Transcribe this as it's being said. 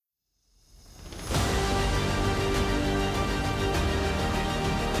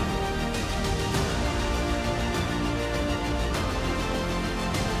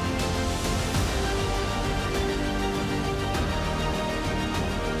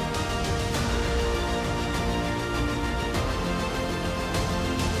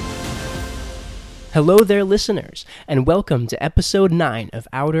Hello there, listeners, and welcome to episode 9 of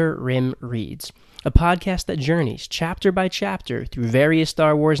Outer Rim Reads, a podcast that journeys chapter by chapter through various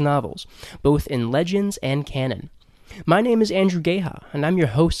Star Wars novels, both in legends and canon. My name is Andrew Geha, and I'm your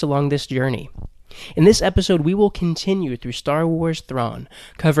host along this journey. In this episode, we will continue through Star Wars Thrawn,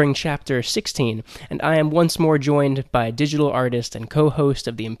 covering Chapter 16, and I am once more joined by digital artist and co-host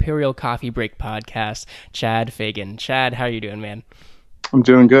of the Imperial Coffee Break podcast, Chad Fagan. Chad, how are you doing, man? I'm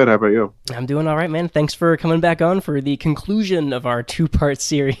doing good. How about you? I'm doing all right, man. Thanks for coming back on for the conclusion of our two-part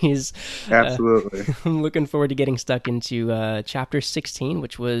series. Absolutely. I'm looking forward to getting stuck into Chapter 16,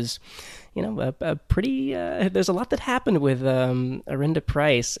 which was, a pretty... there's a lot that happened with Arenda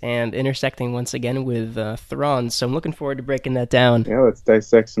Pryce and intersecting once again with Thrawn, so I'm looking forward to breaking that down. Yeah, let's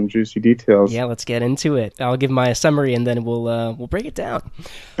dissect some juicy details. Yeah, let's get into it. I'll give my summary, and then we'll break it down.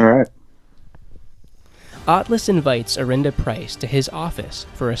 All right. Otless invites Arenda Pryce to his office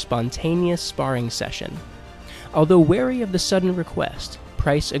for a spontaneous sparring session. Although wary of the sudden request,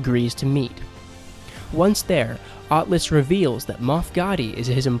 Pryce agrees to meet. Once there, Otless reveals that Moff Gotti is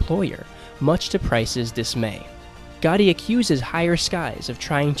his employer, much to Pryce's dismay. Gotti accuses Higher Skies of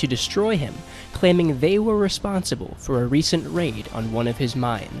trying to destroy him, claiming they were responsible for a recent raid on one of his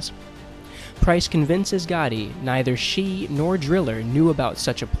mines. Pryce convinces Gotti neither she nor Driller knew about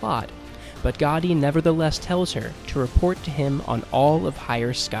such a plot, but Gotti nevertheless tells her to report to him on all of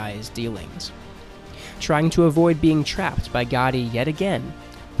Higher Sky's dealings. Trying to avoid being trapped by Gotti yet again,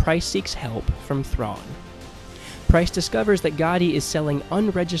 Pryce seeks help from Thrawn. Pryce discovers that Gotti is selling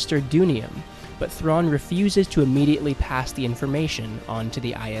unregistered Dunium, but Thrawn refuses to immediately pass the information on to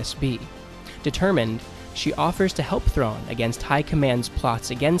the ISB. Determined, she offers to help Thrawn against High Command's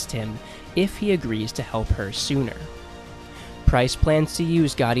plots against him if he agrees to help her sooner. Pryce plans to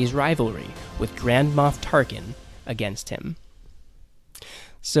use Gotti's rivalry with Grand Moff Tarkin against him.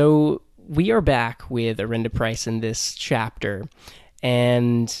 So we are back with Arenda Pryce in this chapter,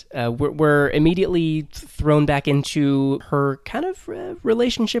 and we're immediately thrown back into her kind of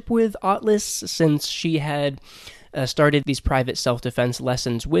relationship with Otless, since she had started these private self-defense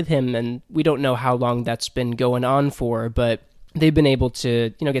lessons with him, and we don't know how long that's been going on for, but they've been able to,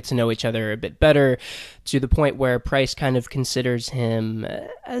 get to know each other a bit better, to the point where Pryce kind of considers him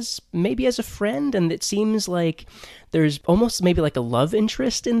as a friend, and it seems like there's almost maybe like a love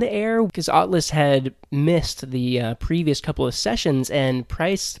interest in the air, because Otless had missed the previous couple of sessions, and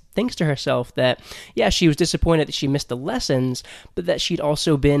Pryce thinks to herself that, yeah, she was disappointed that she missed the lessons, but that she'd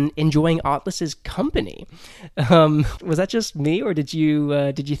also been enjoying Otless's company. Was that just me, or did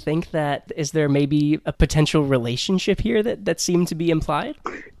you think that, is there maybe a potential relationship here that seemed to be implied?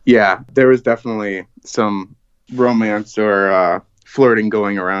 Yeah, there was definitely some romance or flirting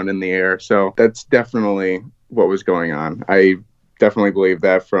going around in the air, so that's definitely what was going on. I definitely believe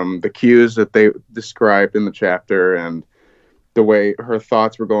that from the cues that they described in the chapter and the way her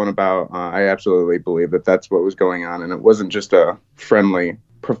thoughts were going about. I absolutely believe that that's what was going on, and it wasn't just a friendly,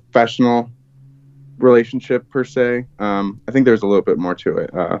 professional relationship per se. I think there's a little bit more to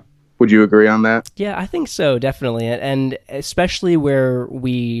it. Would you agree on that? Yeah, I think so, definitely, and especially where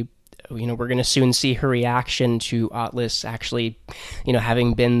we're going to soon see her reaction to Otless actually,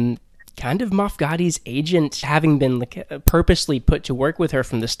 having been kind of Moff Gotti's agent, having been purposely put to work with her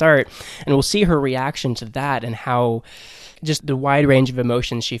from the start, and we'll see her reaction to that and how just the wide range of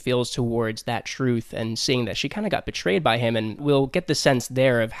emotions she feels towards that truth, and seeing that she kind of got betrayed by him, and we'll get the sense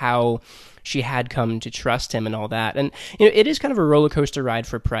there of how she had come to trust him and all that. And it is kind of a roller coaster ride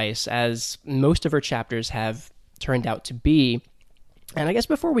for Pryce, as most of her chapters have turned out to be. And I guess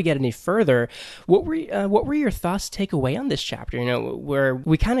before we get any further, what were your thoughts to take away on this chapter? Where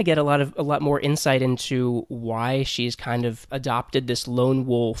we kind of get a lot more insight into why she's kind of adopted this lone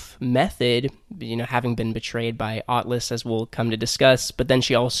wolf method, having been betrayed by Otless, as we'll come to discuss. But then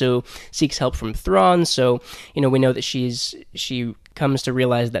she also seeks help from Thrawn, so we know that she comes to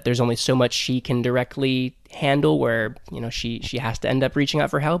realize that there's only so much she can directly handle, where she has to end up reaching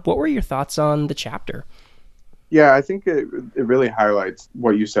out for help. What were your thoughts on the chapter? Yeah, I think it really highlights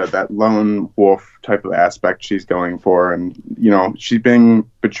what you said, that lone wolf type of aspect she's going for. And, she's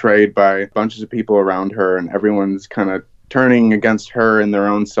being betrayed by bunches of people around her, and everyone's kind of turning against her in their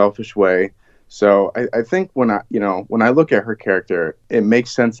own selfish way. So I think when I look at her character, it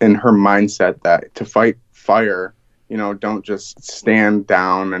makes sense in her mindset that to fight fire, don't just stand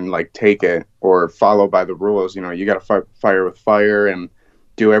down and take it or follow by the rules. You got to fight fire with fire and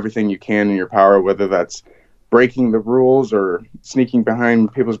do everything you can in your power, whether that's breaking the rules or sneaking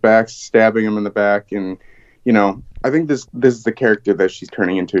behind people's backs, stabbing them in the back. And, I think this is the character that she's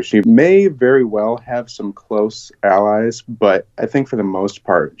turning into. She may very well have some close allies, but I think for the most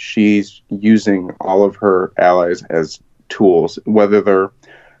part, she's using all of her allies as tools, whether they're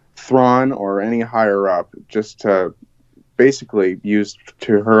Thrawn or any higher up, just to basically use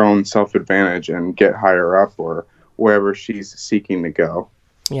to her own self-advantage and get higher up or wherever she's seeking to go.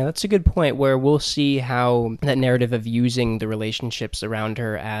 Yeah, that's a good point, where we'll see how that narrative of using the relationships around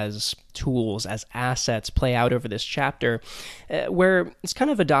her as tools, as assets, play out over this chapter, where it's kind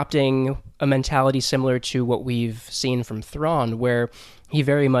of adopting a mentality similar to what we've seen from Thrawn, where he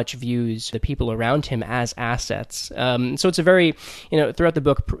very much views the people around him as assets. So it's a very, throughout the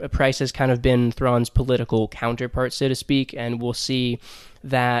book, Pryce has kind of been Thrawn's political counterpart, so to speak, and we'll see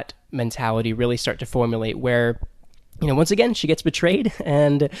that mentality really start to formulate where once again, she gets betrayed,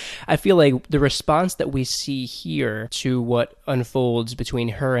 and I feel like the response that we see here to what unfolds between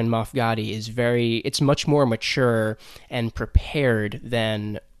her and Moff Giadi is it's much more mature and prepared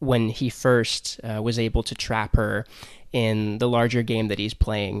than when he first was able to trap her in the larger game that he's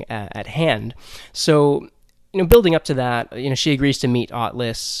playing at hand. So, building up to that, she agrees to meet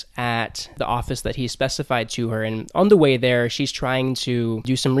Otless at the office that he specified to her. And on the way there, she's trying to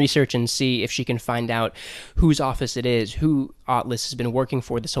do some research and see if she can find out whose office it is, who Otless has been working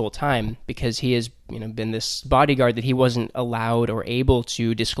for this whole time, because he has, been this bodyguard that he wasn't allowed or able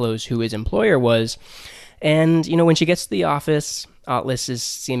to disclose who his employer was. And, when she gets to the office, Otless is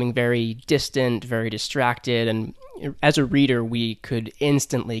seeming very distant, very distracted, and as a reader, we could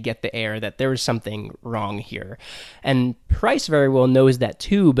instantly get the air that there was something wrong here. And Pryce very well knows that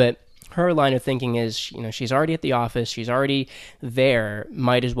too, but her line of thinking is, she's already at the office, she's already there,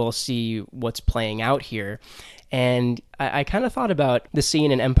 might as well see what's playing out here. And I kind of thought about the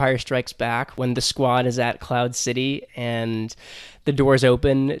scene in Empire Strikes Back when the squad is at Cloud City and the doors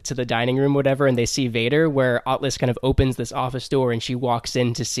open to the dining room, whatever, and they see Vader, where Otless kind of opens this office door and she walks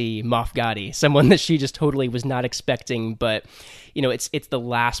in to see Moff Giadi, someone that she just totally was not expecting, but it's the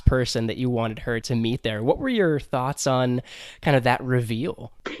last person that you wanted her to meet there. What were your thoughts on kind of that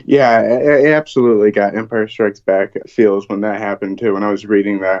reveal? Yeah, it absolutely got Empire Strikes Back feels when that happened too. When I was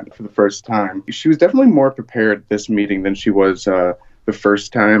reading that for the first time, she was definitely more prepared at this meeting than she was the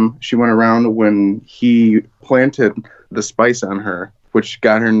first time she went around when he planted the spice on her, which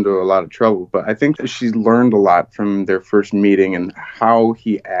got her into a lot of trouble. But I think she learned a lot from their first meeting and how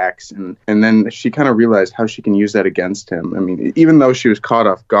he acts. And then she kind of realized how she can use that against him. I mean, even though she was caught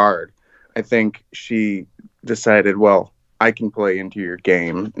off guard, I think she decided, well, I can play into your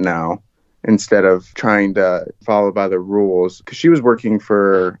game now instead of trying to follow by the rules. Because she was working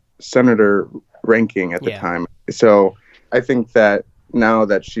for Senator Ranking at the time. So I think that now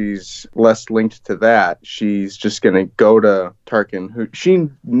that she's less linked to that, she's just going to go to Tarkin, who she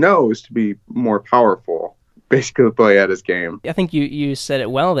knows to be more powerful, basically play at his game. I think you said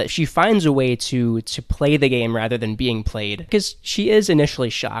it well, that she finds a way to play the game rather than being played, because she is initially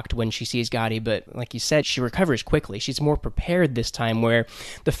shocked when she sees Giadi, but like you said, she recovers quickly. She's more prepared this time, where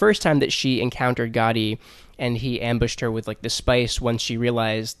the first time that she encountered Giadi and he ambushed her with like the spice, once she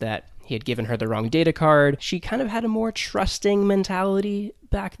realized that he had given her the wrong data card, she kind of had a more trusting mentality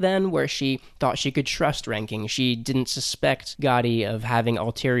back then, where she thought she could trust Ranking. She didn't suspect Giadi of having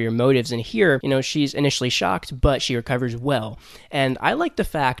ulterior motives. And here, she's initially shocked, but she recovers well. And I like the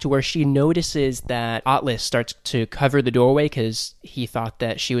fact where she notices that Otless starts to cover the doorway, because he thought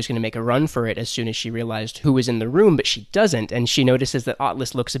that she was going to make a run for it as soon as she realized who was in the room, but she doesn't. And she notices that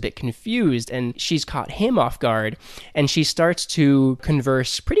Otless looks a bit confused, and she's caught him off guard. And she starts to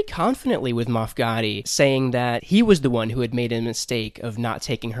converse pretty confidently with Moff Giadi, saying that he was the one who had made a mistake of not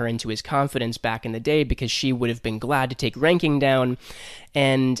taking her into his confidence back in the day, because she would have been glad to take Ranking down.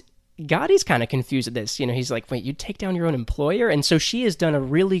 And Giadi's kind of confused at this. He's like, wait, you'd take down your own employer? And so she has done a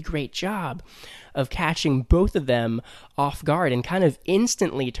really great job of catching both of them off guard and kind of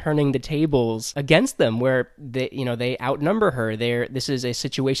instantly turning the tables against them, where they outnumber her. This is a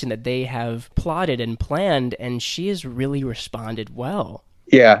situation that they have plotted and planned, and she has really responded well.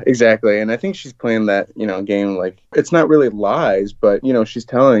 Yeah, exactly. And I think she's playing that, game like, it's not really lies, but, she's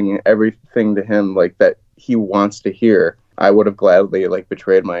telling everything to him like that he wants to hear. I would have gladly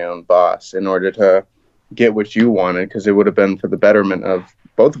betrayed my own boss in order to get what you wanted, because it would have been for the betterment of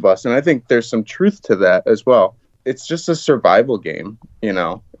both of us. And I think there's some truth to that as well. It's just a survival game,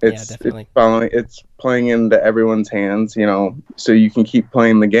 It's it's playing into everyone's hands, so you can keep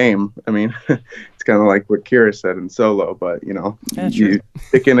playing the game. I mean, it's kind of like what Kira said in Solo, but you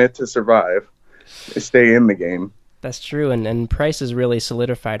stick in it to survive, stay in the game. That's true, and Price has really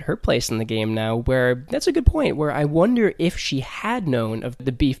solidified her place in the game now, where that's a good point, where I wonder if she had known of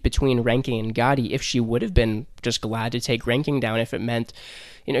the beef between Ranking and Gotti, if she would have been just glad to take Ranking down if it meant,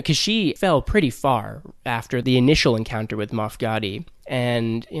 because she fell pretty far after the initial encounter with Moff Gotti.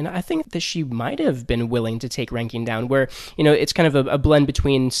 And, I think that she might have been willing to take Ranking down, where, it's kind of a blend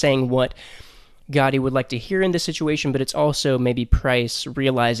between saying what Gotti would like to hear in this situation, but it's also maybe Price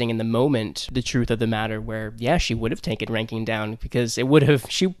realizing in the moment the truth of the matter where, yeah, she would have taken Ranking down because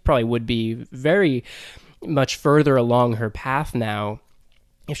she probably would be very much further along her path now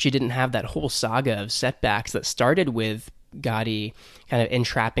if she didn't have that whole saga of setbacks that started with Gotti kind of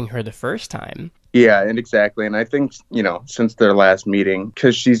entrapping her the first time. Yeah, and exactly. And I think, since their last meeting,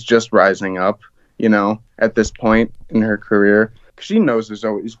 because she's just rising up, at this point in her career, she knows there's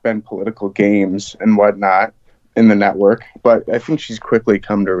always been political games and whatnot in the network, but I think she's quickly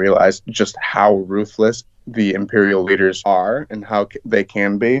come to realize just how ruthless the Imperial leaders are and how they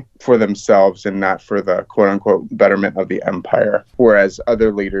can be for themselves and not for the quote-unquote betterment of the Empire. Whereas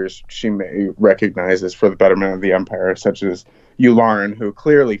other leaders she may recognize as for the betterment of the Empire, such as Yularen, who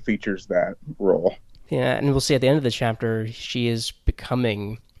clearly features that role. Yeah, and we'll see at the end of the chapter, she is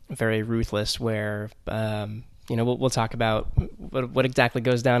becoming very ruthless, where we'll talk about what exactly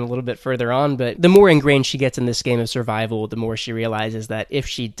goes down a little bit further on, but the more ingrained she gets in this game of survival, the more she realizes that if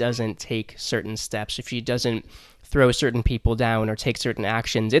she doesn't take certain steps, if she doesn't throw certain people down or take certain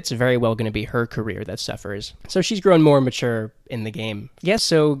actions, it's very well going to be her career that suffers. So she's grown more mature in the game. Yes,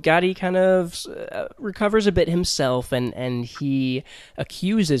 so Gotti kind of recovers a bit himself, and he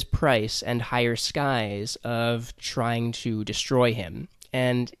accuses Price and Higher Skies of trying to destroy him.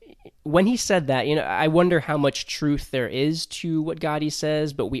 And when he said that, I wonder how much truth there is to what Gotti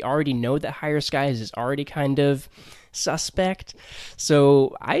says, but we already know that Higher Skies is already kind of suspect.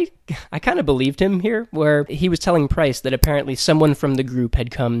 So I kind of believed him here, where he was telling Price that apparently someone from the group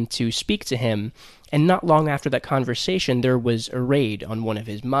had come to speak to him, and not long after that conversation, there was a raid on one of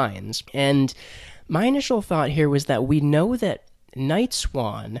his mines. And my initial thought here was that we know that Night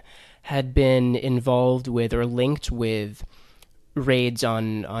Swan had been involved with or linked with raids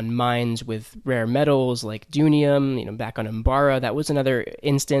on mines with rare metals like dunium, back on Umbara. That was another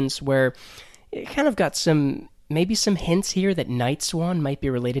instance where it kind of got maybe some hints here that Night Swan might be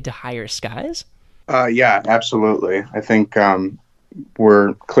related to Higher Skies. Yeah, absolutely. I think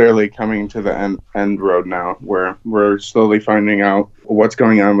we're clearly coming to the end road now, where we're slowly finding out what's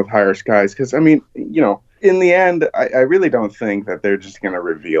going on with Higher Skies. Because, in the end, I really don't think that they're just going to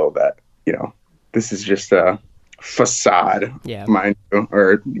reveal that, this is just a facade, mind you,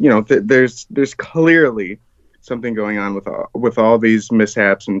 or there's clearly something going on with all these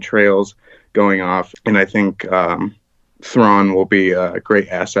mishaps and trails going off, and I think Thrawn will be a great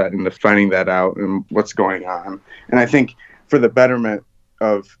asset into finding that out and what's going on. And I think for the betterment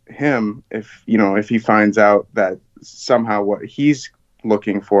of him, if he finds out that somehow what he's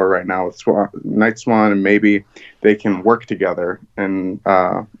looking for right now with Night Swan, and maybe they can work together and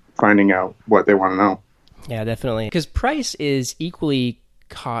finding out what they want to know. Yeah, definitely. Because Price is equally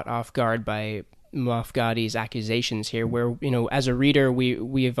caught off guard by Moff Gotti's accusations here, where, as a reader,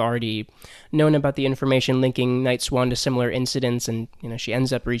 we have already known about the information linking Night Swan to similar incidents, and, she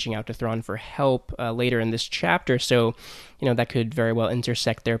ends up reaching out to Thrawn for help later in this chapter, so, that could very well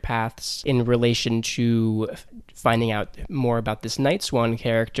intersect their paths in relation to finding out more about this Night Swan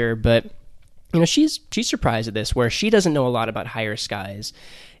character, but, she's surprised at this, where she doesn't know a lot about Higher Skies,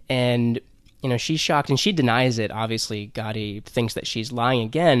 and she's shocked, and she denies it. Obviously, Gotti thinks that she's lying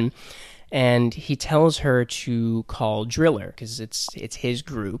again, and he tells her to call Driller, because it's his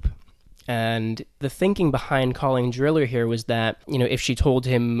group. And the thinking behind calling Driller here was that, if she told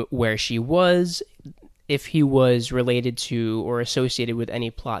him where she was, if he was related to or associated with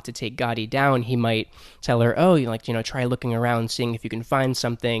any plot to take Gotti down, he might tell her, try looking around, seeing if you can find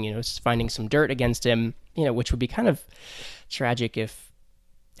something, finding some dirt against him, which would be kind of tragic if,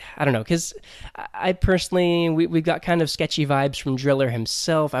 I don't know, because I personally, we've got kind of sketchy vibes from Driller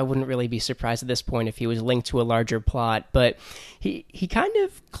himself. I wouldn't really be surprised at this point if he was linked to a larger plot, but he kind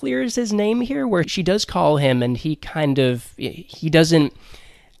of clears his name here, where she does call him, and he doesn't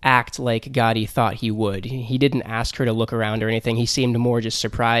act like Gotti thought he would. He didn't ask her to look around or anything. He seemed more just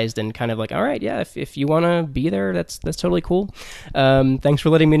surprised and kind of like, all right, yeah, if you want to be there, that's totally cool. Thanks for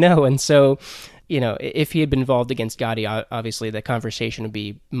letting me know. And so, if he had been involved against Gotti, obviously the conversation would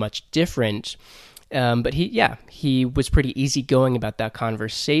be much different. But he was pretty easygoing about that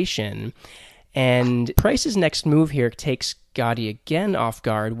conversation. And Price's next move here takes Gotti again off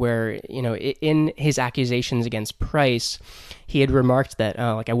guard, where, in his accusations against Price, he had remarked that,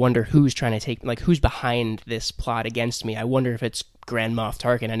 I wonder who's trying to who's behind this plot against me. I wonder if it's Grand Moff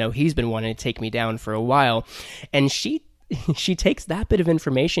Tarkin. I know he's been wanting to take me down for a while. And she takes that bit of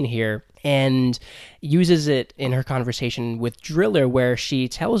information here and uses it in her conversation with Driller, where she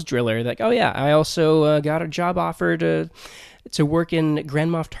tells Driller, like, oh yeah, I also got a job offer to work in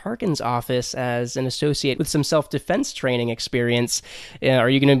Grand Moff Tarkin's office as an associate with some self-defense training experience. Are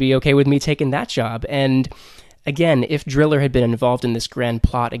you going to be okay with me taking that job? And again, if Driller had been involved in this grand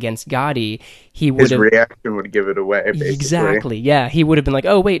plot against Gotti, his reaction would give it away, basically. Exactly, yeah. He would have been like,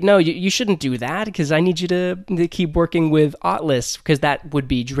 oh, wait, no, you shouldn't do that, because I need you to keep working with Otless, because that would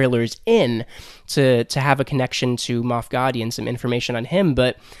be Driller's in to have a connection to Moff Gotti and some information on him.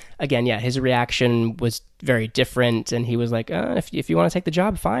 But again, yeah, his reaction was very different, and he was like, if you want to take the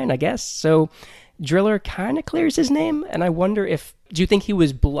job, fine, I guess. So Driller kind of clears his name, and I wonder do you think he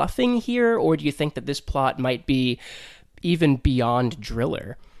was bluffing here, or do you think that this plot might be even beyond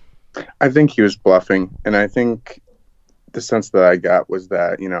Driller? I think he was bluffing, and I think the sense that I got was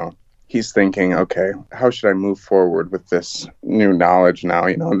that, he's thinking, okay, how should I move forward with this new knowledge now?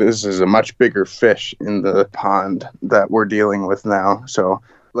 This is a much bigger fish in the pond that we're dealing with now. So,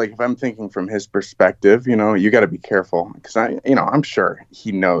 if I'm thinking from his perspective, you got to be careful, because I'm sure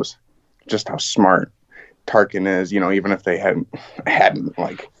he knows just how smart Tarkin is, even if they hadn't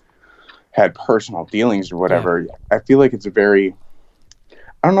had personal dealings or whatever. Yeah. I feel like it's a very,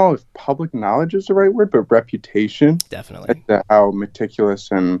 I don't know if public knowledge is the right word, but reputation. Definitely. How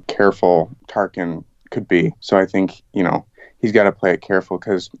meticulous and careful Tarkin could be. So I think, he's got to play it careful,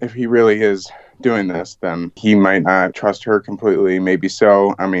 because if he really is doing this, then he might not trust her completely. Maybe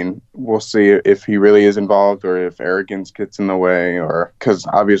so. I mean, we'll see if he really is involved, or if arrogance gets in the way, or because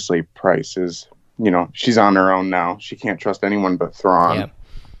obviously Price is, she's on her own now. She can't trust anyone but Thrawn,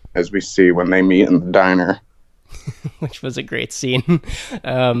 as we see when they meet in the diner. Which was a great scene.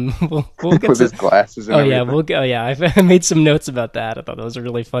 We'll get with his glasses. And everything. I made some notes about that. I thought that was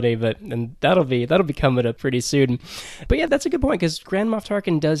really funny, and that'll be coming up pretty soon. But yeah, that's a good point, because Grand Moff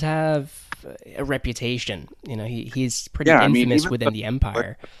Tarkin does have a reputation. He's pretty infamous within the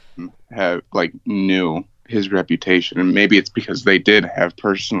Empire. Knew his reputation, and maybe it's because they did have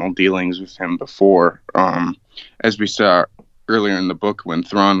personal dealings with him before, as we saw earlier in the book when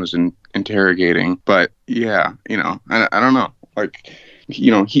Thrawn was interrogating. But yeah, I don't know.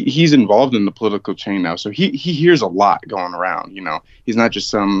 He's involved in the political chain now, so he hears a lot going around. He's not just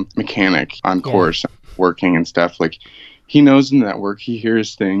some mechanic on course working and stuff. He knows the network. He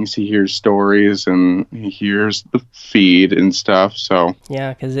hears things. He hears stories, and he hears the feed and stuff. So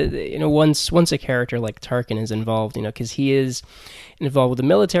yeah, because once a character like Tarkin is involved, because he is involved with the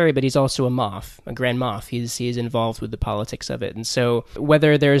military, but he's also a Grand Moff. He is involved with the politics of it, and so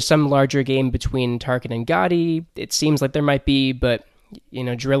whether there's some larger game between Tarkin and Gotti, it seems like there might be. But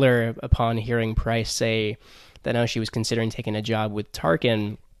Driller, upon hearing Price say that she was considering taking a job with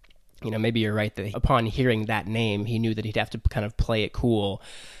Tarkin, maybe you're right that upon hearing that name, he knew that he'd have to kind of play it cool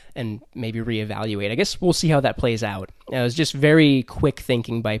and maybe reevaluate. I guess we'll see how that plays out. It was just very quick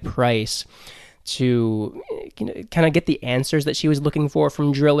thinking by Price to kind of get the answers that she was looking for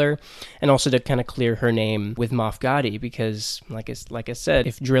from Driller, and also to kind of clear her name with Moff Gotti, because like I said,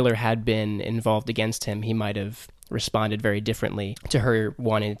 if Driller had been involved against him, he might have responded very differently to her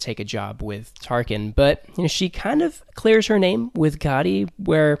wanting to take a job with Tarkin. But she kind of clears her name with Gotti,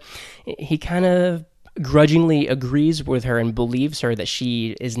 where he kind of grudgingly agrees with her and believes her that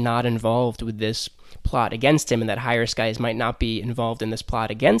she is not involved with this plot against him, and that Higher Skies might not be involved in this plot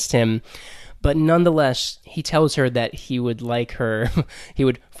against him. But nonetheless, he tells her that he would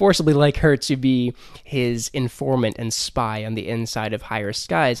forcibly like her to be his informant and spy on the inside of Higher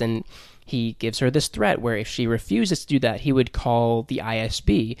Skies. And he gives her this threat where if she refuses to do that, he would call the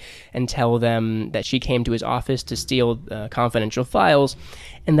ISB and tell them that she came to his office to steal confidential files,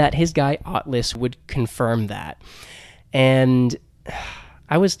 and that his guy Otless would confirm that. And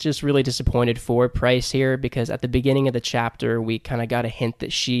I was just really disappointed for Price here, because at the beginning of the chapter, we kind of got a hint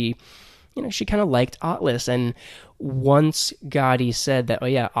that she kind of liked Otless. And once Gotti said that,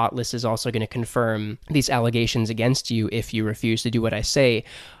 Otless is also going to confirm these allegations against you if you refuse to do what I say,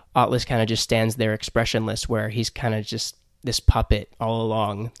 Otless kind of just stands there expressionless, where he's kind of just this puppet all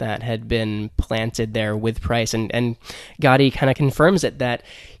along that had been planted there with Price. And Gotti kind of confirms it, that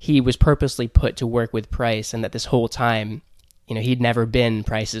he was purposely put to work with Price, and that this whole time, he'd never been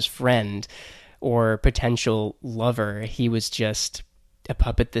Price's friend or potential lover. He was just a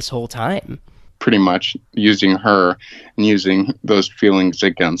puppet this whole time. pretty much using her and using those feelings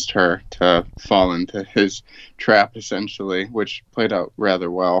against her to fall into his trap, essentially, which played out rather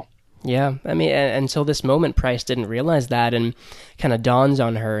well. Yeah, I mean, until this moment, Price didn't realize that, and kind of dawns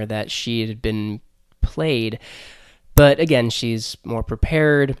on her that she had been played. But again, she's more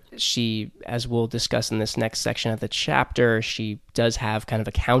prepared. She, as we'll discuss in this next section of the chapter, she does have kind of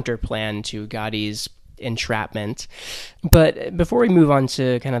a counter plan to Gadi's entrapment. But before we move on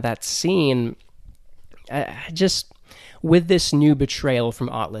to kind of that scene, just with this new betrayal from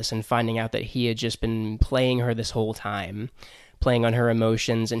Atlas and finding out that he had just been playing her this whole time, playing on her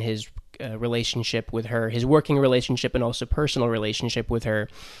emotions and his relationship with her, his working relationship and also personal relationship with her,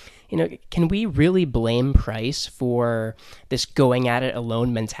 can we really blame Price for this going at it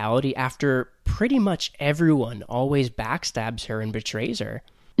alone mentality after pretty much everyone always backstabs her and betrays her?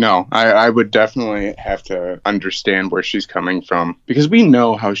 No, I would definitely have to understand where she's coming from, because we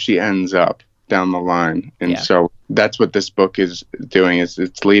know how she ends up down the line. And so that's what this book is doing, is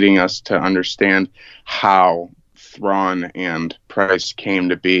it's leading us to understand how Thrawn and Price came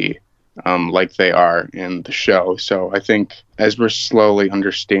to be like they are in the show. So I think as we're slowly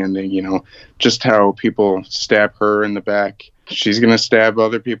understanding, just how people stab her in the back, she's going to stab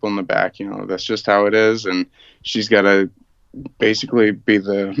other people in the back. That's just how it is. And she's got to basically be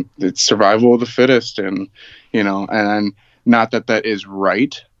the survival of the fittest. And not that is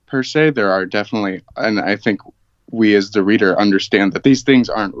right per se. There are definitely, and I think we as the reader understand that these things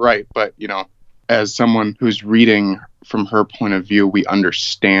aren't right, but as someone who's reading from her point of view, we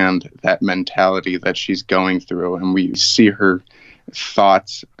understand that mentality that she's going through, and we see her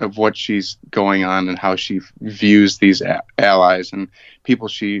thoughts of what she's going on and how she views these allies and people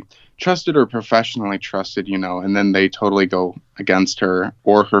she trusted or professionally trusted, and then they totally go against her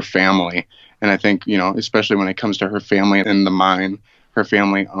or her family. And I think, especially when it comes to her family in the mine her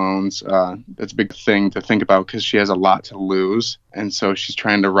family owns, that's a big thing to think about, because she has a lot to lose. And so she's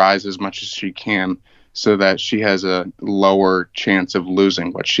trying to rise as much as she can so that she has a lower chance of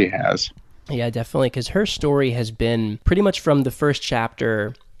losing what she has. Yeah, definitely, because her story has been pretty much from the first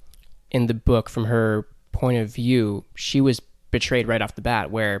chapter in the book, from her point of view, she was betrayed right off the bat,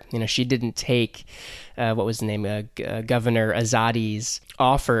 where she didn't take what was the name, Governor Azadi's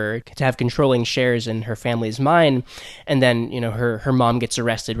offer to have controlling shares in her family's mine, and then her mom gets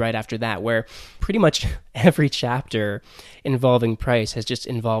arrested right after that, where pretty much every chapter involving Price has just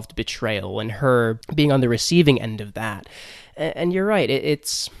involved betrayal and her being on the receiving end of that. And you're right,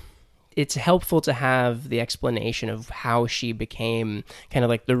 it's helpful to have the explanation of how she became kind of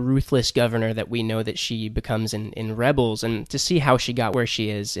like the ruthless governor that we know that she becomes in Rebels, and to see how she got where she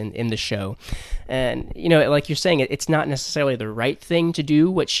is in the show. And, like you're saying, it's not necessarily the right thing to do,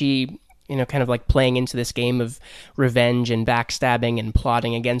 what she, kind of like playing into this game of revenge and backstabbing and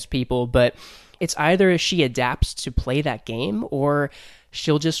plotting against people, but it's either she adapts to play that game or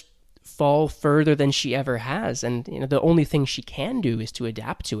she'll just fall further than she ever has, and the only thing she can do is to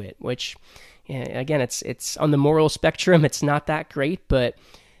adapt to it, which again, it's on the moral spectrum, it's not that great, but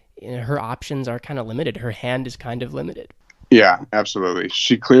her options are kind of limited, her hand is kind of limited. Yeah, absolutely.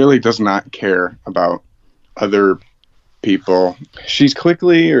 She clearly does not care about other people. She's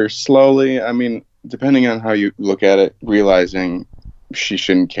quickly or slowly, depending on how you look at it, realizing she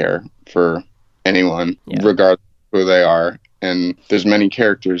shouldn't care for anyone, regardless of who they are. And there's many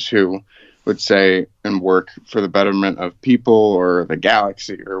characters who would say and work for the betterment of people or the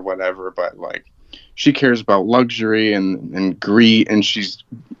galaxy or whatever, but she cares about luxury and greed, and she's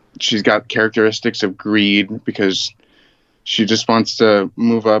got characteristics of greed because she just wants to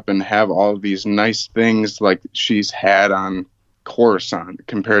move up and have all of these nice things like she's had on Coruscant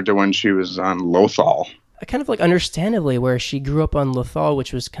compared to when she was on Lothal. Kind of understandably, where she grew up on Lothal,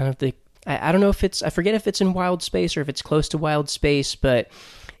 which was kind of the, I don't know if I forget if it's in wild space or if it's close to wild space, but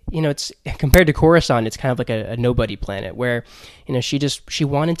it's compared to Coruscant, it's kind of like a nobody planet where, she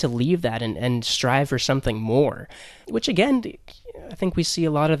wanted to leave that and strive for something more, which again, I think we see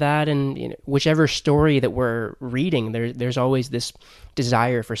a lot of that in whichever story that we're reading, there's always this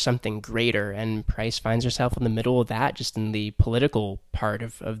desire for something greater, and Price finds herself in the middle of that, just in the political part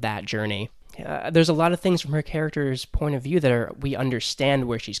of that journey. There's a lot of things from her character's point of view that we understand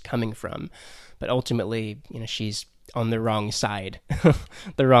where she's coming from, but ultimately, she's on the wrong side,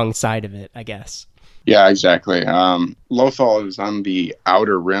 the wrong side of it, I guess. Yeah, exactly. Lothal is on the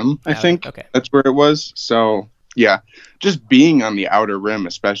Outer Rim, I think. Okay. That's where it was. So, yeah, just being on the Outer Rim,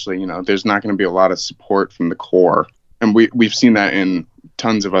 especially, there's not going to be a lot of support from the core. And we've seen that in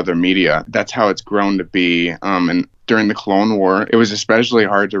tons of other media. That's how it's grown to be. And during the Clone War, it was especially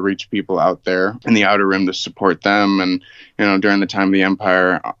hard to reach people out there in the Outer Rim to support them. And, during the time of the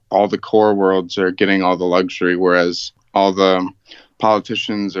Empire, all the core worlds are getting all the luxury, whereas all the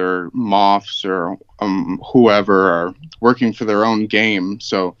politicians or Moffs or whoever are working for their own game.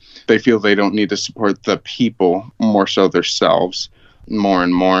 So they feel they don't need to support the people, more so themselves, more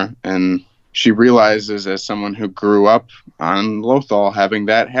and more. And she realizes, as someone who grew up on Lothal, having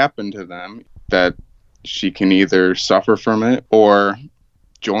that happen to them, that she can either suffer from it or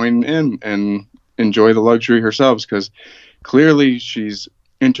join in and enjoy the luxury herself, because clearly she's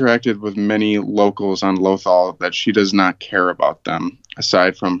interacted with many locals on Lothal that she does not care about them,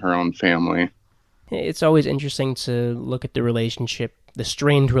 aside from her own family. It's always interesting to look at the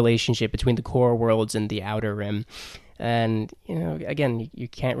strained relationship between the core worlds and the Outer Rim. And, again, you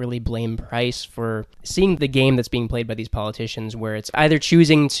can't really blame Pryce for seeing the game that's being played by these politicians, where it's either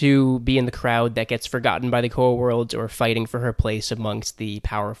choosing to be in the crowd that gets forgotten by the core worlds or fighting for her place amongst the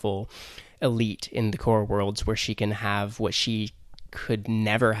powerful elite in the core worlds, where she can have what she could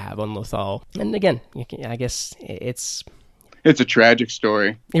never have on Lothal. And again, I guess it's a tragic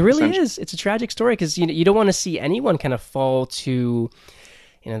story. It really is. It's a tragic story because you don't want to see anyone kind of fall to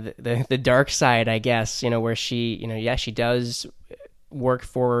the dark side, I guess, where she, she does work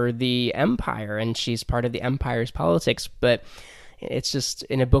for the Empire and she's part of the Empire's politics, but it's just,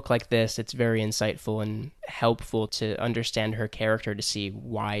 in a book like this, it's very insightful and helpful to understand her character, to see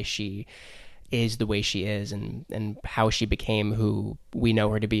why she is the way she is and how she became who we know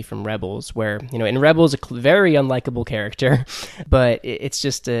her to be from Rebels, where, in Rebels, a very unlikable character, but it's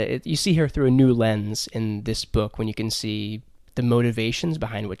just, you see her through a new lens in this book when you can see the motivations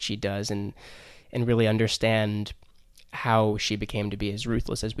behind what she does and really understand how she became to be as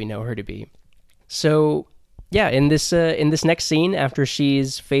ruthless as we know her to be. So, yeah, in this next scene, after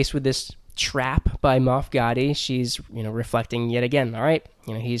she's faced with this trap by Moff Giadi, she's reflecting yet again. All right,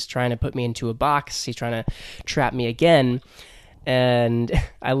 he's trying to put me into a box. He's trying to trap me again. And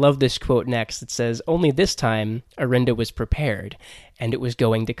I love this quote next. It says, "Only this time, Arinda was prepared, and it was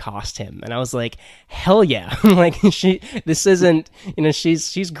going to cost him." And I was like, hell yeah. This isn't,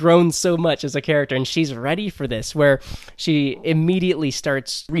 she's grown so much as a character, and she's ready for this, where she immediately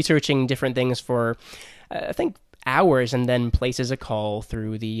starts researching different things for, I think, hours, and then places a call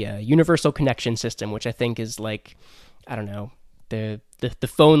through the Universal Connection System, which I think is like, I don't know, the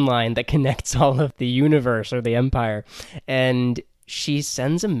phone line that connects all of the universe or the Empire. And she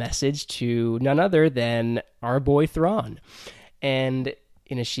sends a message to none other than our boy Thrawn. And,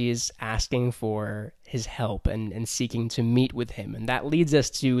 she is asking for his help and seeking to meet with him. And that leads us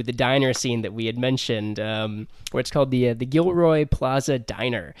to the diner scene that we had mentioned, where it's called the Gilroy Plaza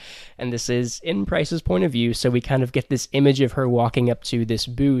Diner. And this is in Pryce's point of view, so we kind of get this image of her walking up to this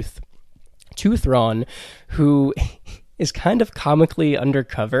booth to Thrawn, who is kind of comically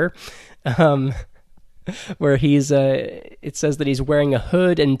undercover, where he's, it says that he's wearing a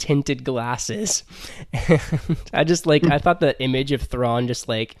hood and tinted glasses. I thought the image of Thrawn just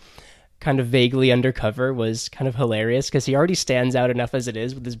kind of vaguely undercover was kind of hilarious, because he already stands out enough as it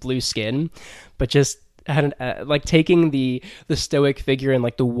is with his blue skin, but just taking the stoic figure in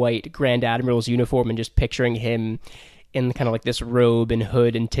the white Grand Admiral's uniform and just picturing him in kind of this robe and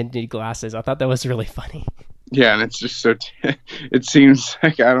hood and tinted glasses. I thought that was really funny. Yeah, and it's just so, it seems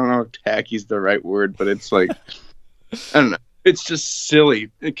like, I don't know if tacky's the right word, but it's I don't know. It's just silly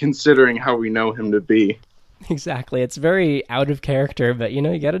considering how we know him to be. Exactly. It's very out of character, but you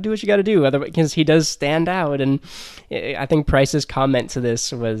got to do what you got to do, otherwise, because he does stand out. And I think Pryce's comment to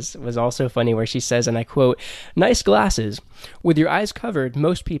this was also funny, where she says, and I quote, "Nice glasses. With your eyes covered,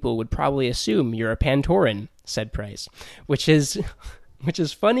 most people would probably assume you're a Pantoran," said Pryce, which is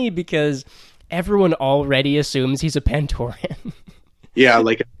funny because everyone already assumes he's a Pantoran. Yeah,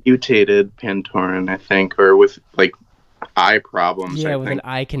 like a mutated Pantoran, I think, or with eye problems. Yeah, with an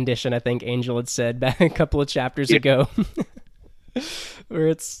eye condition, I think Angel had said back a couple of chapters ago. Where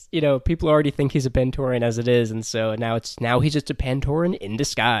it's, people already think he's a Pantoran as it is, and so now he's just a Pantoran in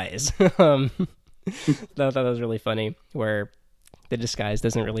disguise. Thought that was really funny, where the disguise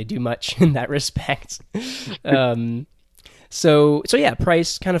doesn't really do much in that respect. So yeah,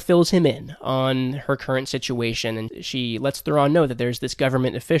 Pryce kind of fills him in on her current situation, and she lets Thrawn know that there's this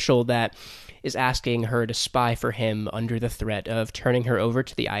government official that is asking her to spy for him under the threat of turning her over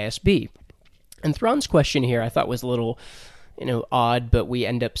to the ISB. And Thrawn's question here I thought was a little, odd, but we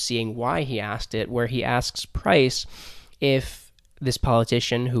end up seeing why he asked it, where he asks Pryce if this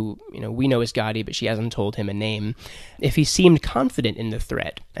politician, who, we know is Giadi, but she hasn't told him a name, if he seemed confident in the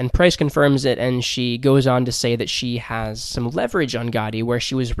threat. And Pryce confirms it, and she goes on to say that she has some leverage on Giadi, where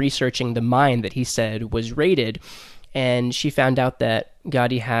she was researching the mine that he said was raided, and she found out that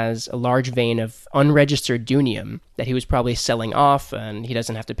Gotti has a large vein of unregistered dunium that he was probably selling off, and he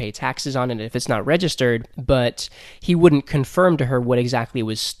doesn't have to pay taxes on it if it's not registered, but he wouldn't confirm to her what exactly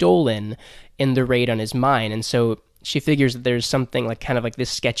was stolen in the raid on his mine. And so she figures that there's something like kind of like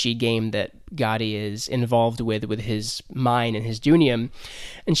this sketchy game that Gotti is involved with his mine and his dunium.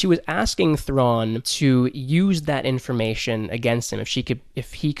 And she was asking Thrawn to use that information against him,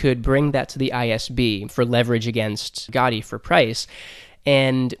 if he could bring that to the ISB for leverage against Gotti for Pryce.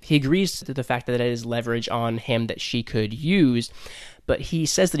 And he agrees to the fact that it is leverage on him that she could use, but he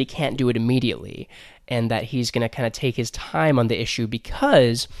says that he can't do it immediately and that he's going to kind of take his time on the issue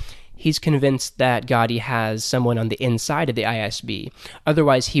because he's convinced that Gotti has someone on the inside of the ISB.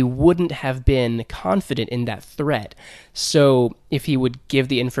 Otherwise, he wouldn't have been confident in that threat. So if he would give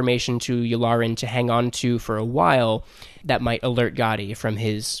the information to Yularen to hang on to for a while, that might alert Gotti from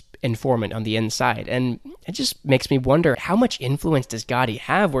his informant on the inside. And it just makes me wonder, how much influence does Gotti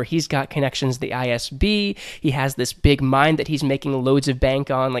have where he's got connections to the ISB, he has this big mine that he's making loads of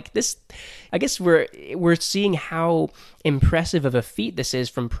bank on. Like this, I guess we're seeing how impressive of a feat this is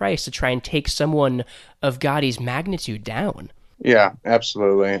from Pryce to try and take someone of Gotti's magnitude down. Yeah,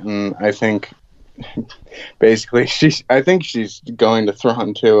 absolutely. And I think basically she's going to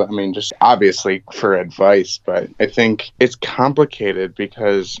Thrawn too. I mean, just obviously for advice, but I think it's complicated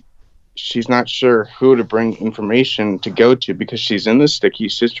because she's not sure who to bring information to go to because she's in this sticky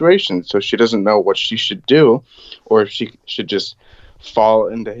situation. So she doesn't know what she should do, or if she should just fall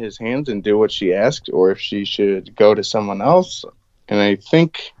into his hands and do what she asked, or if she should go to someone else. And I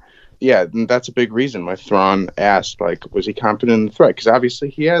think, yeah, that's a big reason why Thrawn asked, like, was he confident in the threat? Because obviously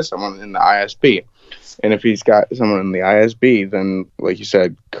he has someone in the ISB. And if he's got someone in the ISB, then, like you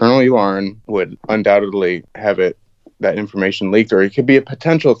said, Colonel Yularen would undoubtedly have that information leaked, or it could be a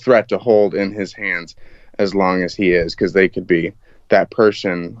potential threat to hold in his hands as long as he is, because they could be, that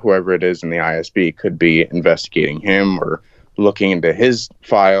person, whoever it is in the ISB, could be investigating him or looking into his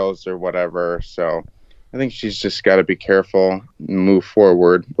files or whatever. So I think she's just got to be careful and move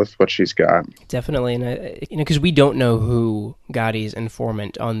forward with what she's got. Definitely. And, because we don't know who Gotti's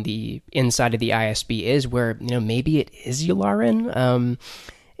informant on the inside of the ISB is, where, maybe it is Yularen,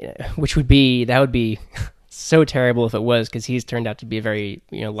 which would be so terrible if it was, because he's turned out to be a very,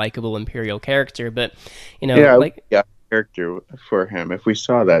 likable Imperial character. But, character for him, if we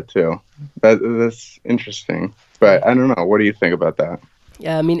saw that too. That's interesting. But I don't know. What do you think about that?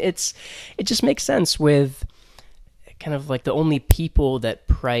 Yeah, I mean, it just makes sense with kind of like the only people that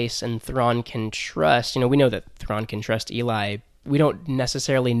Pryce and Thrawn can trust. We know that Thrawn can trust Eli. We don't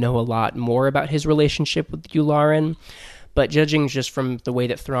necessarily know a lot more about his relationship with Yularen, but judging just from the way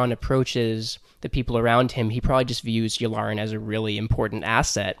that Thrawn approaches the people around him, he probably just views Yularen as a really important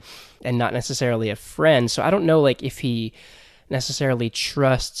asset and not necessarily a friend. So I don't know, like, if he necessarily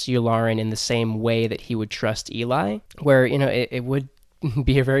trusts Yularen in the same way that he would trust Eli, where, it would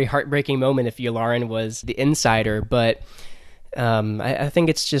be a very heartbreaking moment if Yularen was the insider, but I think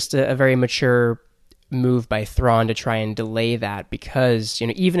it's just a very mature move by Thrawn to try and delay that, because,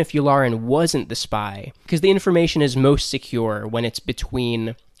 even if Yularen wasn't the spy, because the information is most secure when it's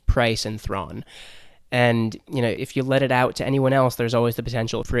between Pryce and Thrawn. And, if you let it out to anyone else, there's always the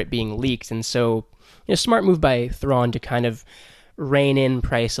potential for it being leaked. And so, smart move by Thrawn to kind of rein in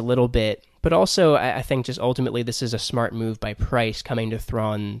Pryce a little bit. But also, I think just ultimately this is a smart move by Pryce coming to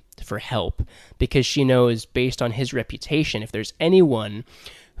Thrawn for help, because she knows, based on his reputation, if there's anyone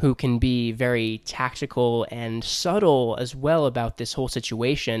who can be very tactical and subtle as well about this whole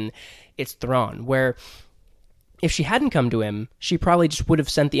situation, it's Thrawn. Where if she hadn't come to him, she probably just would have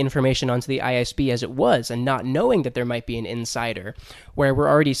sent the information onto the ISB as it was, and not knowing that there might be an insider, where we're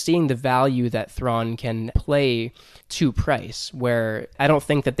already seeing the value that Thrawn can play to Pryce, where I don't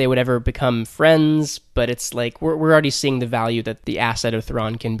think that they would ever become friends, but it's like we're already seeing the value that the asset of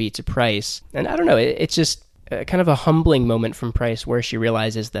Thrawn can be to Pryce. And I don't know, it's just kind of a humbling moment from Pryce, where she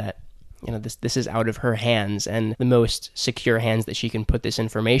realizes that this is out of her hands, and the most secure hands that she can put this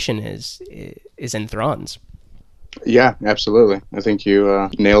information is in Thrawn's. Yeah, absolutely. I think you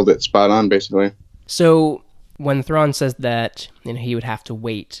nailed it spot on, basically. So when Thrawn says that he would have to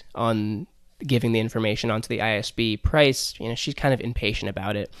wait on giving the information onto the ISB, Pryce, she's kind of impatient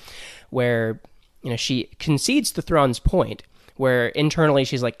about it, where she concedes to Thrawn's point, where internally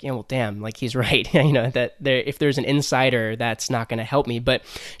she's like, well, damn, like, he's right, that if there's an insider, that's not going to help me. But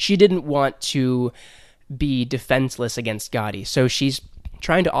she didn't want to be defenseless against Gotti, so she's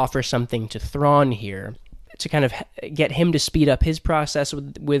trying to offer something to Thrawn here to kind of get him to speed up his process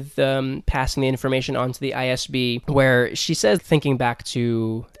with passing the information on to the ISB, where she says, thinking back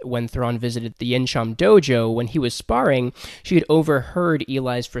to when Thrawn visited the Yincham dojo when he was sparring, she had overheard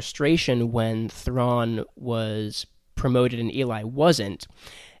Eli's frustration when Thrawn was promoted and Eli wasn't.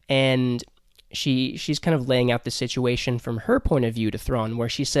 And she's kind of laying out the situation from her point of view to Thrawn, where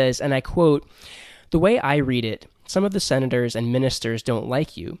she says, and I quote, "The way I read it, some of the senators and ministers don't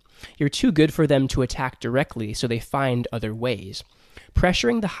like you. You're too good for them to attack directly, so they find other ways.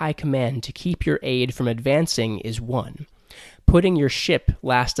 Pressuring the high command to keep your aid from advancing is one. Putting your ship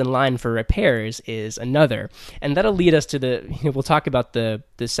last in line for repairs is another." And that'll lead us to we'll talk about the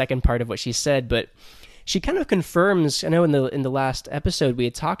second part of what she said, but she kind of confirms, I know in the last episode we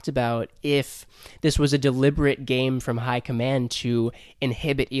had talked about if this was a deliberate game from high command to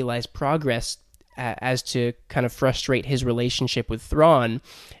inhibit Eli's progress as to kind of frustrate his relationship with Thrawn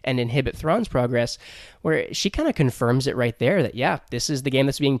and inhibit Thrawn's progress, where she kind of confirms it right there that, yeah, this is the game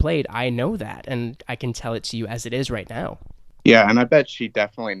that's being played. I know that, and I can tell it to you as it is right now. Yeah, and I bet she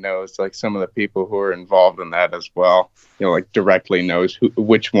definitely knows, like, some of the people who are involved in that as well, like, directly knows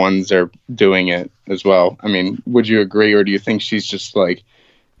which ones are doing it as well. I mean, would you agree, or do you think she's just like,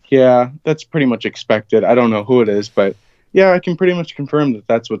 yeah, that's pretty much expected. I don't know who it is, but yeah, I can pretty much confirm that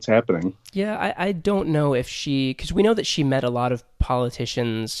that's what's happening. Yeah, I don't know if because we know that she met a lot of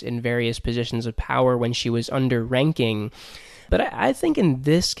politicians in various positions of power when she was under ranking, but I think in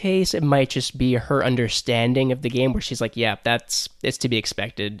this case, it might just be her understanding of the game where she's like, yeah, it's to be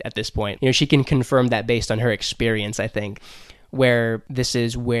expected at this point. She can confirm that based on her experience, I think, where this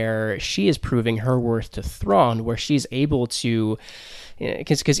is where she is proving her worth to Thrawn, where she's able to,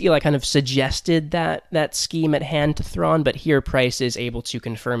 because Eli kind of suggested that scheme at hand to Thrawn, but here Pryce is able to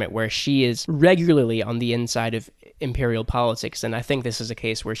confirm it, where she is regularly on the inside of Imperial politics, and I think this is a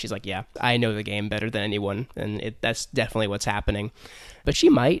case where she's like, yeah, I know the game better than anyone, and that's definitely what's happening. But she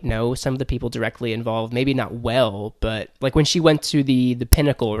might know some of the people directly involved, maybe not well, but like when she went to the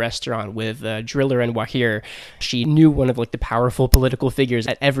Pinnacle restaurant with Driller and Wahir, she knew one of like the powerful political figures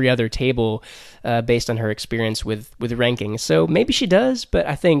at every other table based on her experience with ranking. So maybe she does, but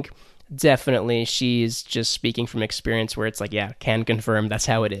I think definitely she's just speaking from experience where it's like, yeah, can confirm that's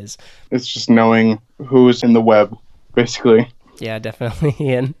how it is. It's just knowing who's in the web, basically. Yeah,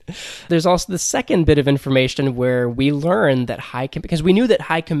 definitely. And there's also the second bit of information where we learn that because we knew that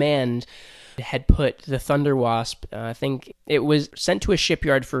High Command had put the Thunder Wasp, I think it was sent to a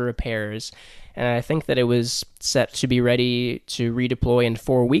shipyard for repairs, and I think that it was set to be ready to redeploy in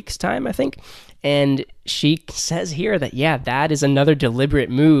 4 weeks' time, I think. And she says here that, yeah, that is another deliberate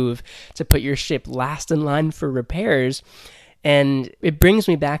move to put your ship last in line for repairs. And it brings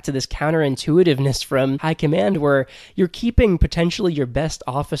me back to this counterintuitiveness from High Command, where you're keeping potentially your best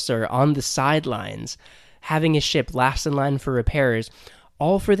officer on the sidelines, having his ship last in line for repairs,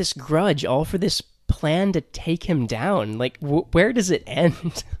 all for this grudge, all for this plan to take him down. Like, where does it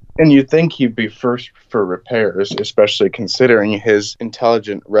end? And you'd think he'd be first for repairs, especially considering his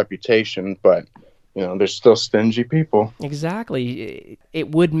intelligent reputation, but there's still stingy people. Exactly.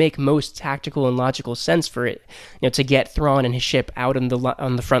 It would make most tactical and logical sense for it, to get Thrawn and his ship out on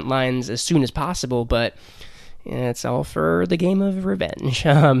the front lines as soon as possible, but it's all for the game of revenge.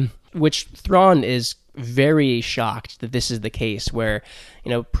 Which Thrawn is very shocked that this is the case, where,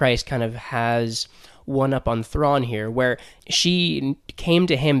 Pryce kind of has one up on Thrawn here, where she came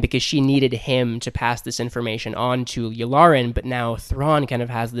to him because she needed him to pass this information on to Yularen, but now Thrawn kind of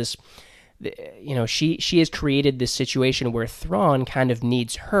has this, she has created this situation where Thrawn kind of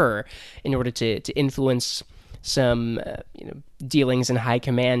needs her in order to influence some dealings in High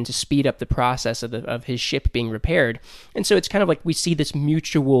Command to speed up the process of his ship being repaired. And so it's kind of like we see this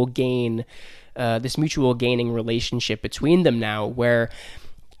mutual gaining relationship between them now, where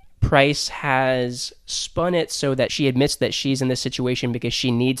Pryce has spun it so that she admits that she's in this situation because she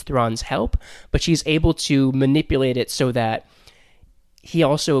needs Thrawn's help, but she's able to manipulate it so that he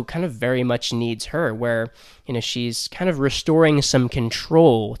also kind of very much needs her, where, she's kind of restoring some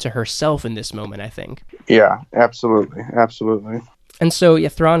control to herself in this moment, I think. Yeah, absolutely. Absolutely. And so, yeah,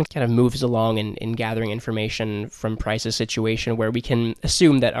 Thrawn kind of moves along in gathering information from Pryce's situation, where we can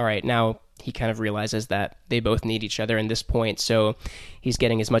assume that, all right, now he kind of realizes that they both need each other in this point, so he's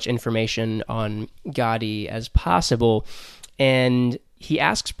getting as much information on Gadi as possible, and he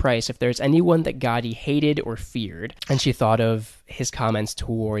asks Pryce if there's anyone that Gadi hated or feared, and she thought of his comments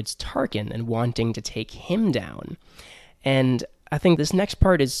towards Tarkin and wanting to take him down. And I think this next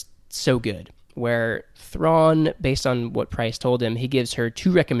part is so good, where Thrawn, based on what Pryce told him, he gives her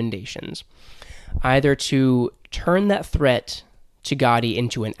two recommendations. Either to turn that threat to Gotti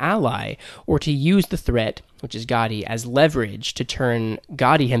into an ally, or to use the threat, which is Gotti, as leverage to turn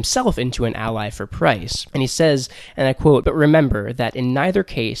Gotti himself into an ally for Price. And he says, and I quote, "But remember that in neither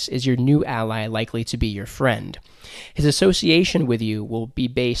case is your new ally likely to be your friend. His association with you will be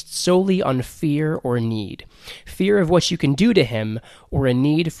based solely on fear or need. Fear of what you can do to him, or a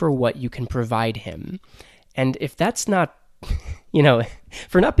need for what you can provide him." And if that's not,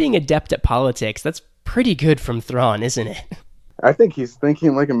 for not being adept at politics, that's pretty good from Thrawn, isn't it? I think he's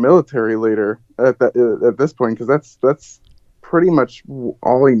thinking like a military leader at this point, because that's pretty much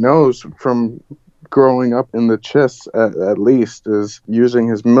all he knows from growing up in the Chiss, at least, is using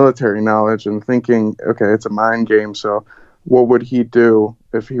his military knowledge and thinking, okay, it's a mind game, so what would he do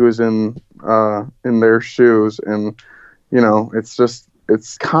if he was in their shoes? And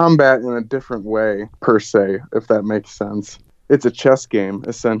it's combat in a different way, per se, if that makes sense. It's a chess game,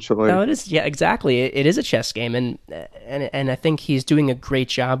 essentially. No, it is. Yeah, exactly. It is a chess game, and I think he's doing a great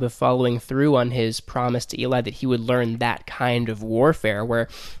job of following through on his promise to Eli that he would learn that kind of warfare, where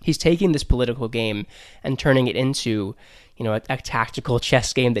he's taking this political game and turning it into, a tactical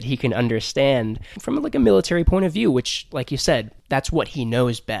chess game that he can understand from like a military point of view, which, like you said, that's what he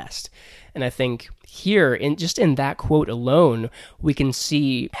knows best. And I think here, in that quote alone, we can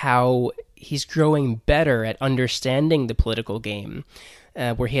see how he's growing better at understanding the political game,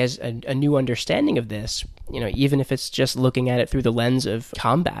 where he has a new understanding of this, even if it's just looking at it through the lens of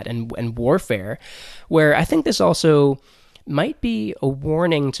combat and warfare, where I think this also might be a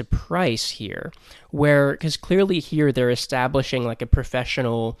warning to Price here, because clearly here they're establishing like a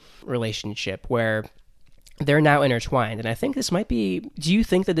professional relationship where they're now intertwined. And I think this might be, do you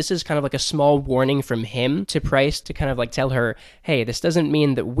think that this is kind of like a small warning from him to Price to kind of like tell her, hey, this doesn't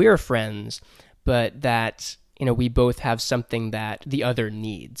mean that we're friends, but that, we both have something that the other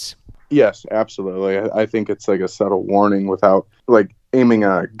needs? Yes, absolutely. I think it's like a subtle warning without like aiming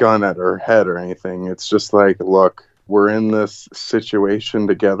a gun at her head or anything. It's just like, look, we're in this situation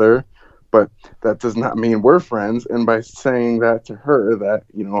together, but that does not mean we're friends. And by saying that to her, that,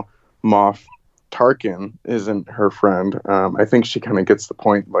 Moff Tarkin isn't her friend, I think she kind of gets the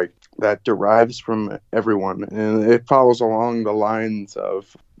point, like, that derives from everyone, and it follows along the lines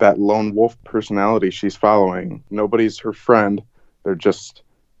of that lone wolf personality she's following. Nobody's her friend. They're just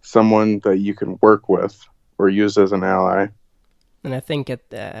someone that you can work with or use as an ally. And I think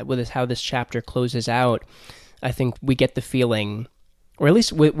with how this chapter closes out, I think we get the feeling, or at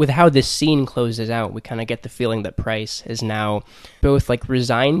least with how this scene closes out, we kind of get the feeling that Price is now both like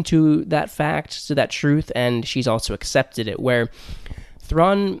resigned to that fact, to that truth, and she's also accepted it, where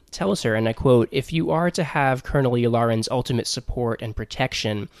Thrawn tells her, and I quote, "If you are to have Colonel Yularen's ultimate support and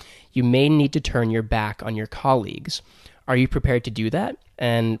protection, you may need to turn your back on your colleagues. Are you prepared to do that?"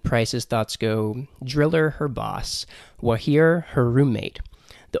 And Price's thoughts go, Driller, her boss, Wahir, her roommate,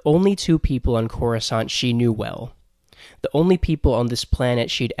 the only two people on Coruscant she knew well. The only people on this planet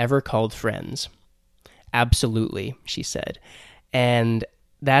she'd ever called friends. Absolutely, she said. And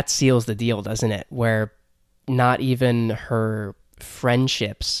that seals the deal, doesn't it? Where not even her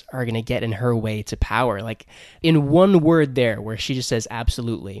friendships are going to get in her way to power. Like, in one word there, where she just says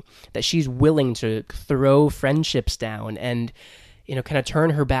absolutely, that she's willing to throw friendships down and, kind of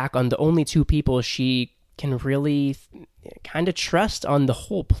turn her back on the only two people she can really kind of trust on the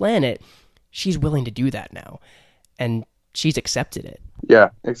whole planet. She's willing to do that now. And she's accepted it.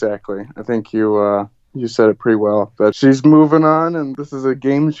 Yeah, exactly. I think you said it pretty well. That she's moving on, and this is a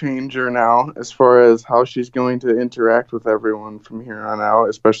game changer now as far as how she's going to interact with everyone from here on out,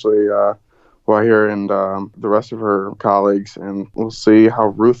 especially Wahir and the rest of her colleagues. And we'll see how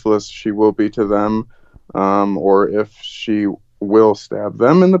ruthless she will be to them, or if she will stab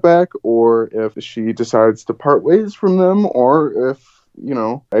them in the back, or if she decides to part ways from them, or if,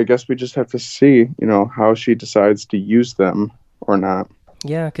 I guess we just have to see, how she decides to use them or not.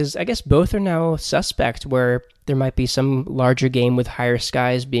 Yeah, because I guess both are now suspect, where there might be some larger game with Higher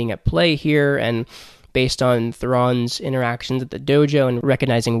Skies being at play here, and based on Thrawn's interactions at the dojo and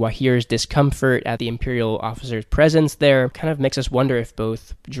recognizing Wahir's discomfort at the Imperial officer's presence there, kind of makes us wonder if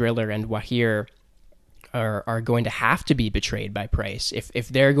both Driller and Wahir are going to have to be betrayed by Price, if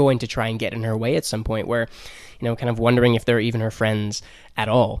they're going to try and get in her way at some point, where, kind of wondering if they're even her friends at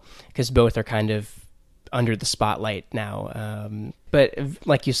all, because both are kind of under the spotlight now. But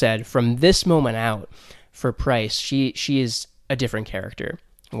like you said, from this moment out, for Price, she is a different character,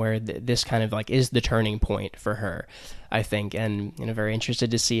 where this kind of like is the turning point for her, I think, and very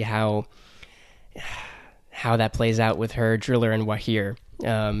interested to see how that plays out with her, Driller, and Wahir.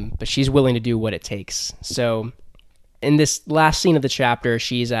 But she's willing to do what it takes. So in this last scene of the chapter,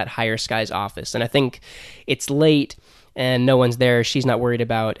 she's at Higher Sky's office, and I think it's late, and no one's there. She's not worried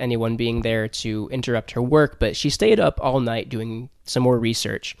about anyone being there to interrupt her work, but she stayed up all night doing some more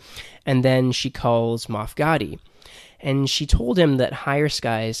research. And then she calls Moff Gotti. And she told him that Higher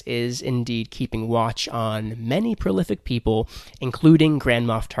Skies is indeed keeping watch on many prolific people, including Grand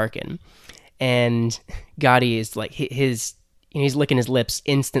Moff Tarkin. And Gotti is like, he's licking his lips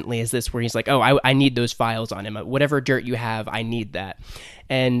instantly as this, where he's like, oh, I need those files on him. Whatever dirt you have, I need that.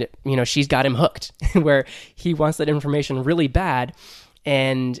 And, she's got him hooked, where he wants that information really bad.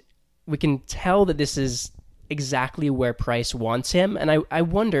 And we can tell that this is exactly where Pryce wants him. And I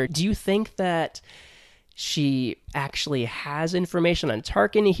wonder, do you think that she actually has information on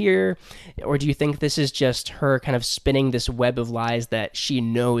Tarkin here, or do you think this is just her kind of spinning this web of lies that she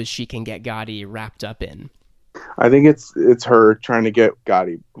knows she can get Gotti wrapped up in? I think it's her trying to get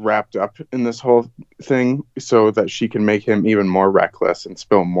Gotti wrapped up in this whole thing so that she can make him even more reckless and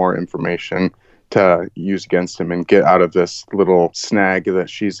spill more information to use against him and get out of this little snag that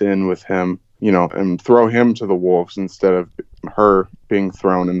she's in with him, and throw him to the wolves instead of her being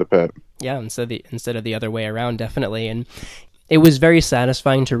thrown in the pit. Yeah, instead of the other way around, definitely. And it was very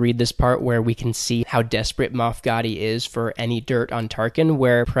satisfying to read this part where we can see how desperate Moff Gotti is for any dirt on Tarkin,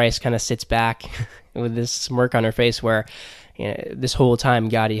 where Pryce kind of sits back with this smirk on her face where this whole time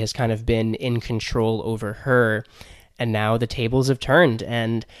Gotti has kind of been in control over her. And now the tables have turned,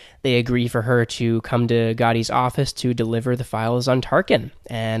 and they agree for her to come to Gotti's office to deliver the files on Tarkin.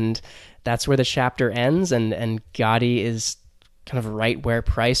 And that's where the chapter ends, and Gotti is kind of right where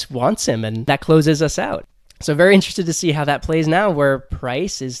Pryce wants him, and that closes us out. So very interested to see how that plays now, where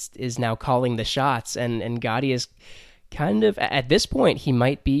Pryce is now calling the shots, and Gotti is kind of, at this point, he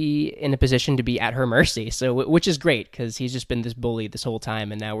might be in a position to be at her mercy, so which is great, because he's just been this bully this whole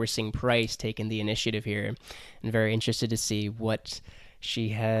time, and now we're seeing Pryce taking the initiative here, and very interested to see what she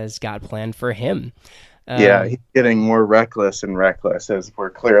has got planned for him. Yeah, he's getting more reckless and reckless, as we're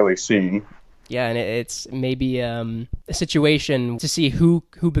clearly seeing. Yeah, and it's maybe a situation to see who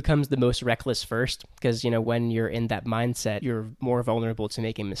becomes the most reckless first, because, when you're in that mindset, you're more vulnerable to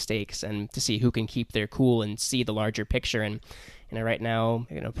making mistakes, and to see who can keep their cool and see the larger picture. And, right now,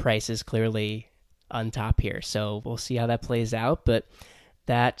 Pryce is clearly on top here, so we'll see how that plays out. But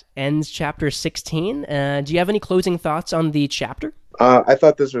that ends chapter 16. Do you have any closing thoughts on the chapter? I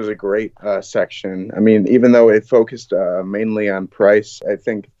thought this was a great section. I mean, even though it focused mainly on Pryce, I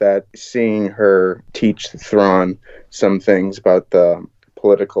think that seeing her teach Thrawn some things about the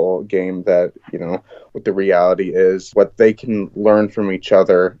political game, that, what the reality is, what they can learn from each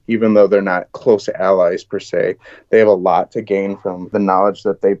other, even though they're not close allies per se, they have a lot to gain from the knowledge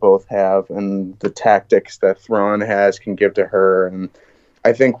that they both have and the tactics that Thrawn can give to her. And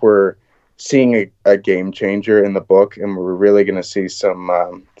I think we're seeing a game changer in the book, and we're really going to see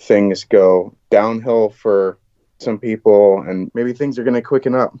some things go downhill for some people, and maybe things are going to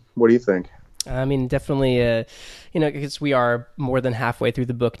quicken up. What do you think? I mean, definitely, because we are more than halfway through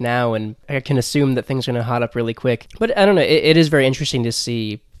the book now, and I can assume that things are going to hot up really quick. But I don't know, it is very interesting to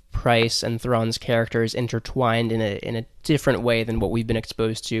see Pryce and Thrawn's characters intertwined in a different way than what we've been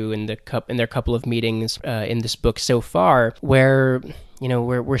exposed to in their couple of meetings in this book so far, where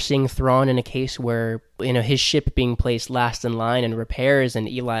we're seeing Thrawn in a case where his ship being placed last in line and repairs, and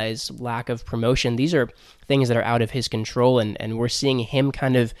Eli's lack of promotion. These are things that are out of his control, and we're seeing him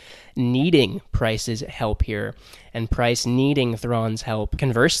kind of needing Pryce's help here, and Pryce needing Thrawn's help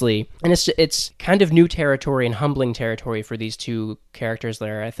conversely. And it's kind of new territory and humbling territory for these two characters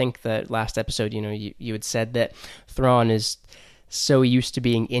there. I think that last episode, you had said that Thrawn is so used to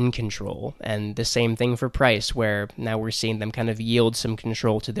being in control, and the same thing for Pryce, where now we're seeing them kind of yield some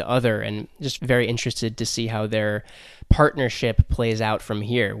control to the other, and just very interested to see how their partnership plays out from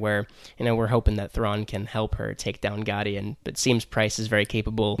here, where we're hoping that Thrawn can help her take down Gotti, and it seems Pryce is very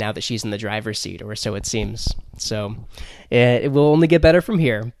capable now that she's in the driver's seat, or so it seems. So it will only get better from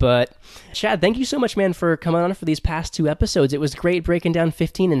here. But Chad, thank you so much, man, for coming on for these past two episodes. It was great breaking down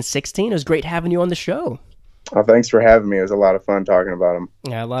 15 and 16. It was great having you on the show. Oh, thanks for having me. It was a lot of fun talking about them.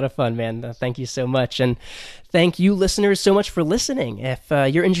 Yeah, a lot of fun, man. Thank you so much. And thank you, listeners, so much for listening. If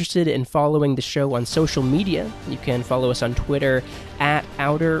you're interested in following the show on social media, you can follow us on Twitter at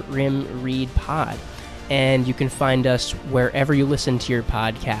Outer Rim Read Pod. And you can find us wherever you listen to your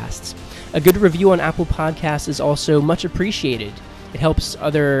podcasts. A good review on Apple Podcasts is also much appreciated. It helps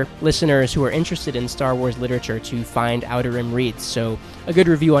other listeners who are interested in Star Wars literature to find Outer Rim Reads, so a good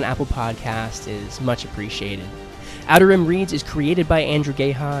review on Apple Podcasts is much appreciated. Outer Rim Reads is created by Andrew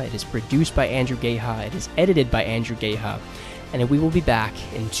Geha, it is produced by Andrew Geha, it is edited by Andrew Geha, and we will be back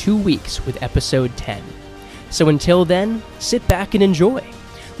in 2 weeks with episode 10. So until then, sit back and enjoy.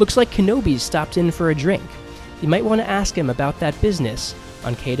 Looks like Kenobi's stopped in for a drink. You might want to ask him about that business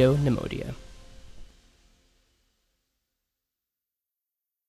on Cato Nemodia.